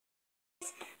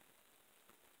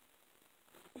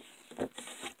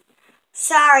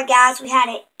Sorry guys, we had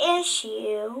an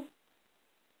issue.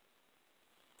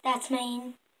 That's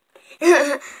mean.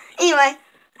 Anyway,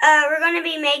 we're going to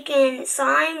be making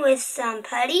slime with some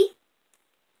putty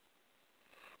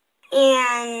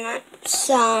and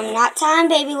some nighttime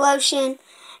baby lotion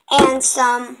and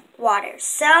some water.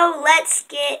 So let's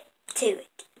get to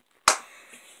it.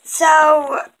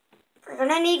 So we're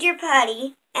going to need your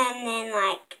putty and then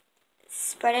like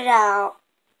spread it out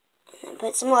and then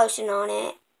put some lotion on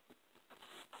it.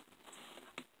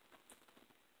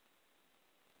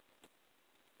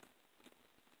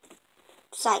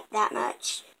 Just like that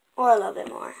much, or a little bit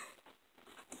more.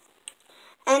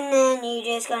 And then you're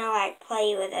just gonna like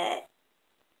play with it.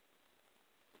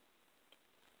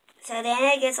 So then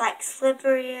it gets like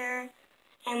slipperier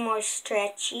and more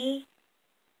stretchy.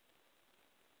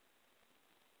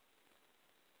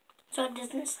 So it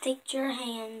doesn't stick to your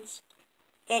hands.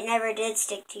 It never did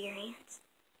stick to your hands.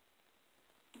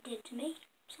 It did to me,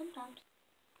 sometimes.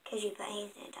 Because you put hand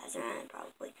sanitizer on it,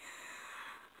 probably.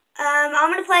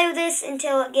 I'm going to play with this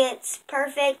until it gets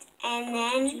perfect, and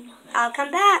then I'll come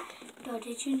back. No,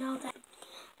 did you know that?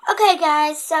 Okay,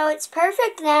 guys, so it's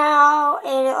perfect now,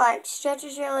 and it, like,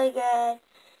 stretches really good.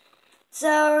 So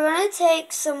we're going to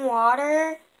take some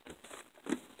water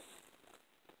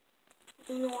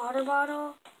in the water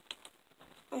bottle,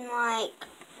 and, like,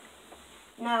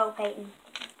 no, Peyton.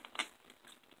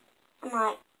 And,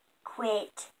 like,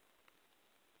 quit.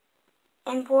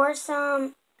 And pour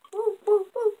some, woo, woo,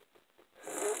 woo.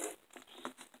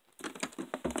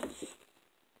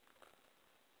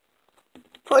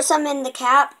 Pour some in the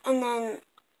cap and then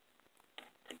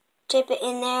dip it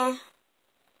in there.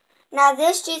 Now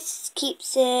this just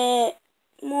keeps it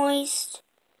moist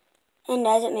and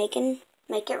doesn't make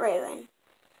it ruin.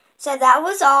 So that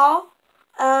was all.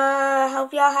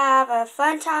 Hope y'all have a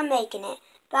fun time making it.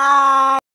 Bye.